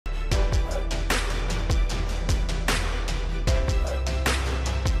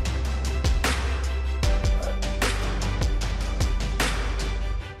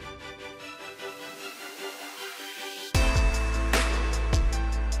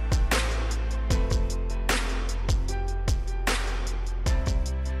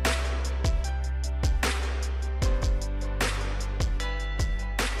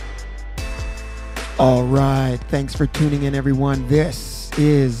All right. Thanks for tuning in, everyone. This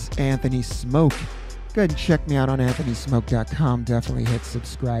is Anthony Smoak. Go ahead and check me out on anthonysmoak.com. Definitely hit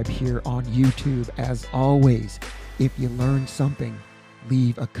subscribe here on YouTube. As always, if you learned something,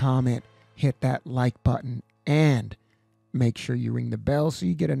 leave a comment, hit that like button, and make sure you ring the bell so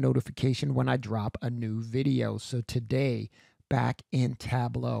you get a notification when I drop a new video. So today, back in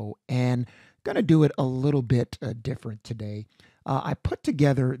Tableau, and going to do it a little bit different today. I put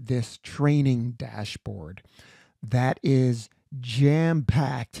together this training dashboard that is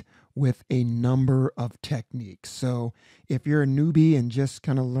jam-packed with a number of techniques. So if you're a newbie and just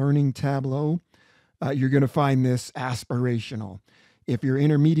kind of learning Tableau, you're going to find this aspirational. If you're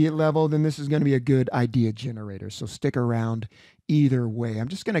intermediate level, then this is going to be a good idea generator. So stick around either way. I'm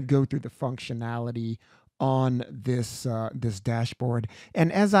just going to go through the functionality on this dashboard.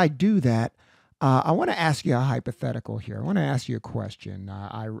 And as I do that, I want to ask you a hypothetical here. I want to ask you a question.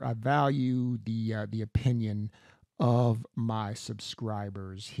 I value the opinion of my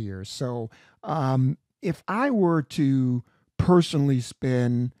subscribers here. So if I were to personally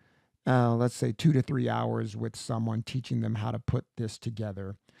spend, let's say 2 to 3 hours with someone teaching them how to put this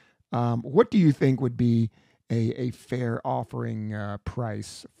together, what do you think would be a fair offering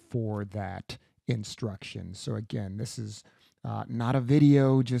price for that instruction? So again, this is not a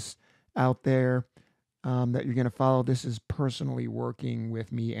video just out there that you're going to follow. This is personally working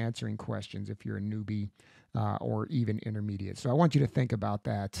with me, answering questions if you're a newbie or even intermediate. So I want you to think about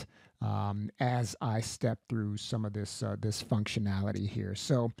that as I step through some of this functionality here.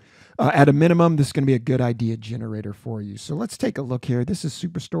 So at a minimum, this is going to be a good idea generator for you. So let's take a look here. This is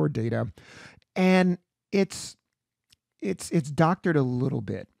Superstore data, and it's doctored a little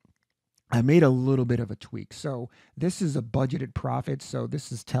bit. I made a little bit of a tweak. So this is a budgeted profit. So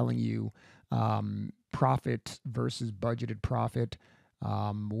this is telling you profit versus budgeted profit.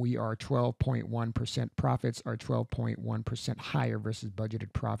 We are 12.1%. Profits are 12.1% higher versus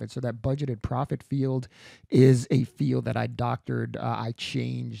budgeted profit. So that budgeted profit field is a field that I doctored. I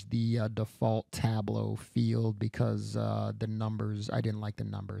changed the default Tableau field because the numbers, I didn't like the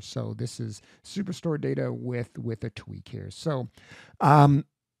numbers. So this is Superstore data with a tweak here. So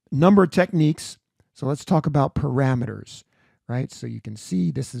number of techniques. So let's talk about parameters, right? So you can see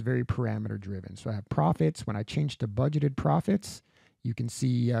this is very parameter driven. So I have profits. When I change to budgeted profits, you can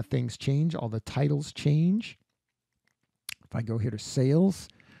see things change. All the titles change. If I go here to sales,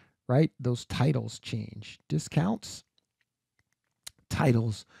 right, those titles change. Discounts,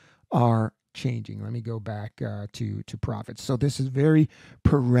 titles are changing. Let me go back to profits. So this is very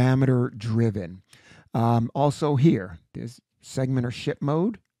parameter driven. Also here, there's segment or ship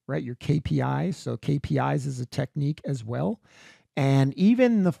mode, right? Your KPIs. So KPIs is a technique as well. And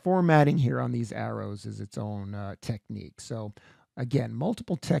even the formatting here on these arrows is its own technique. So again,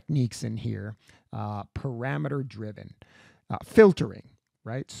 multiple techniques in here, parameter driven. Filtering,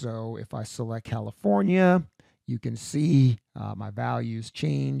 right? So if I select California, you can see my values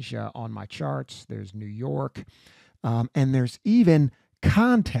change on my charts. There's New York, and there's even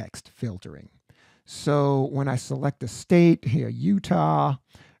context filtering. So when I select a state here, Utah,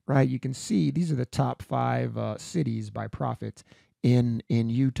 right, you can see these are the top 5 cities by profit in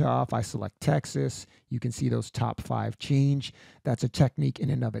Utah. If I select Texas, you can see those top 5 change. That's a technique in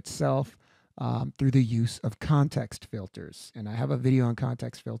and of itself through the use of context filters. And I have a video on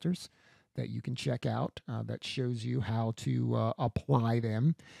context filters that you can check out that shows you how to apply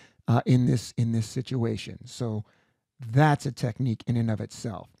them in this situation. So that's a technique in and of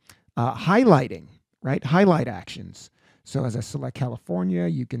itself. Highlighting, right? Highlight actions. So as I select California,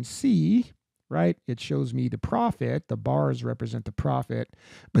 you can see, right, it shows me the profit. The bars represent the profit,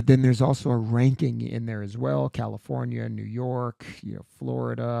 but then there's also a ranking in there as well. California, New York,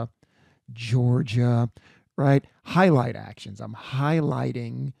 Florida, Georgia, right? Highlight actions. I'm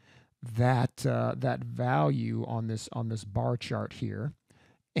highlighting that value on this bar chart here.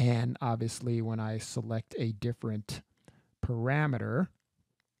 And obviously when I select a different parameter,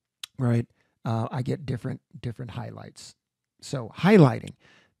 right, I get different highlights. So highlighting,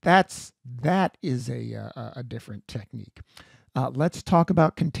 that is a different technique. Let's talk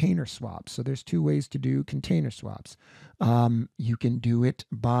about container swaps. So there's 2 ways to do container swaps. You can do it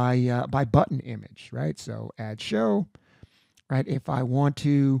by button image, right? So add show, right? If I want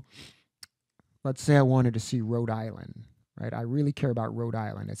to, let's say I wanted to see Rhode Island, right? I really care about Rhode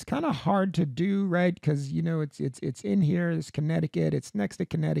Island. It's kind of hard to do, right? Because it's in here. It's Connecticut. It's next to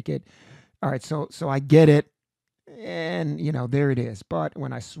Connecticut. All right, so I get it, and there it is. But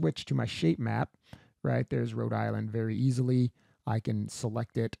when I switch to my shape map, right, there's Rhode Island very easily. I can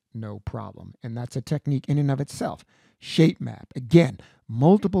select it, no problem. And that's a technique in and of itself. Shape map, again,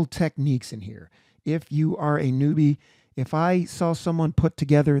 multiple techniques in here. if you are a newbie, if I saw someone put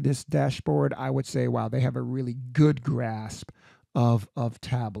together this dashboard, I would say, wow, they have a really good grasp of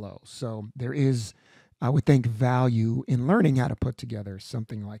Tableau. So there is, I would think, value in learning how to put together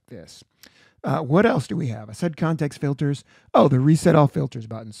something like this. What else do we have? I said context filters. Oh, the reset all filters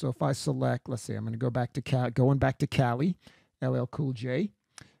button. So if I select, let's see, I'm going to go back to going back to Cali, LL Cool J.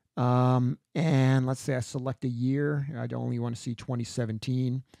 And let's say I select a year. I only want to see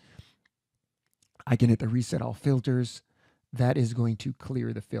 2017. I can hit the reset all filters. That is going to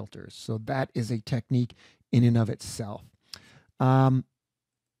clear the filters. So that is a technique in and of itself. Parameter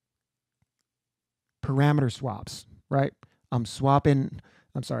swaps, right?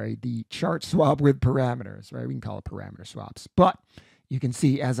 The chart swap with parameters, right? We can call it parameter swaps. But you can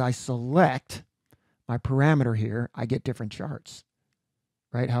see as I select my parameter here, I get different charts,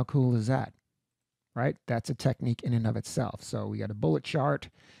 right? How cool is that, right? That's a technique in and of itself. So we got a bullet chart,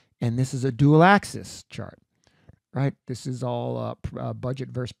 and this is a dual axis chart, right? This is all budget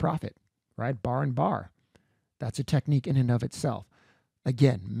versus profit, right? Bar and bar. That's a technique in and of itself.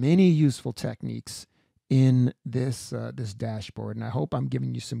 Again, many useful techniques in this dashboard, and I hope I'm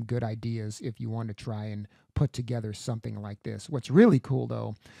giving you some good ideas if you want to try and put together something like this. What's really cool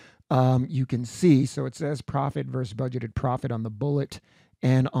though, you can see, so it says profit versus budgeted profit on the bullet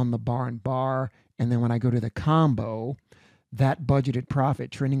and on the bar and bar, and then when I go to the combo, that budgeted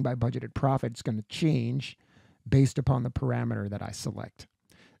profit, trending by budgeted profit, is going to change based upon the parameter that I select.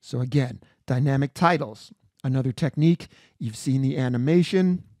 So again, dynamic titles, another technique. You've seen the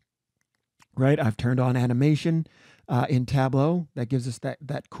animation, right? I've turned on animation in Tableau. That gives us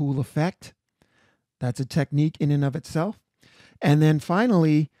that cool effect. That's a technique in and of itself. And then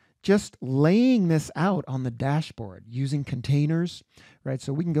finally, just laying this out on the dashboard using containers, right?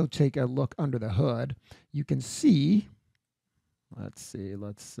 So we can go take a look under the hood. You can see,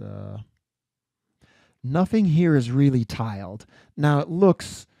 nothing here is really tiled. Now it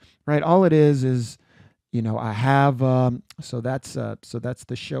looks, right, all it is, you know, I have, so that's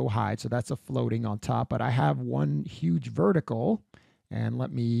the show height. So that's a floating on top, but I have one huge vertical, and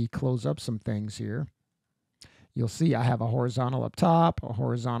let me close up some things here. You'll see I have a horizontal up top, a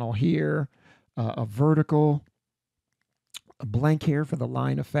horizontal here, a vertical, a blank here for the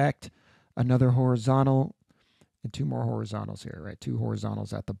line effect, another horizontal, and two more horizontals here, right? Two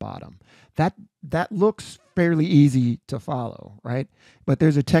horizontals at the bottom. That looks fairly easy to follow, right? But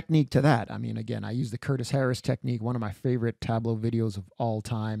there's a technique to that. I mean, again, I use the Curtis Harris technique, one of my favorite Tableau videos of all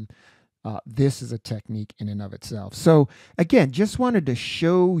time. This is a technique in and of itself. So again, just wanted to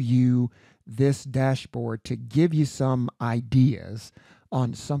show you this dashboard to give you some ideas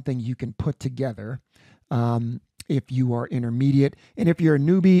on something you can put together if you are intermediate. And if you're a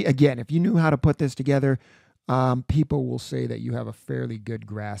newbie, again, if you knew how to put this together, people will say that you have a fairly good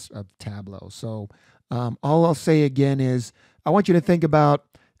grasp of Tableau. So all I'll say again is I want you to think about,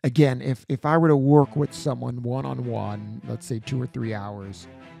 again, if I were to work with someone one-on-one, let's say 2 or 3 hours,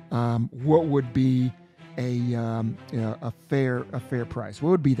 what would be a fair price? What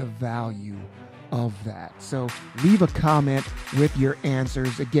would be the value of that? So leave a comment with your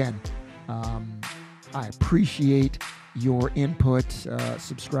answers. Again, I appreciate your input,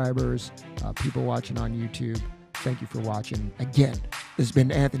 subscribers, people watching on YouTube. Thank you for watching. Again, this has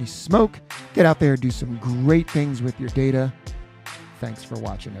been Anthony Smoak. Get out there, do some great things with your data. Thanks for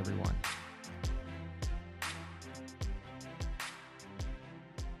watching, everyone.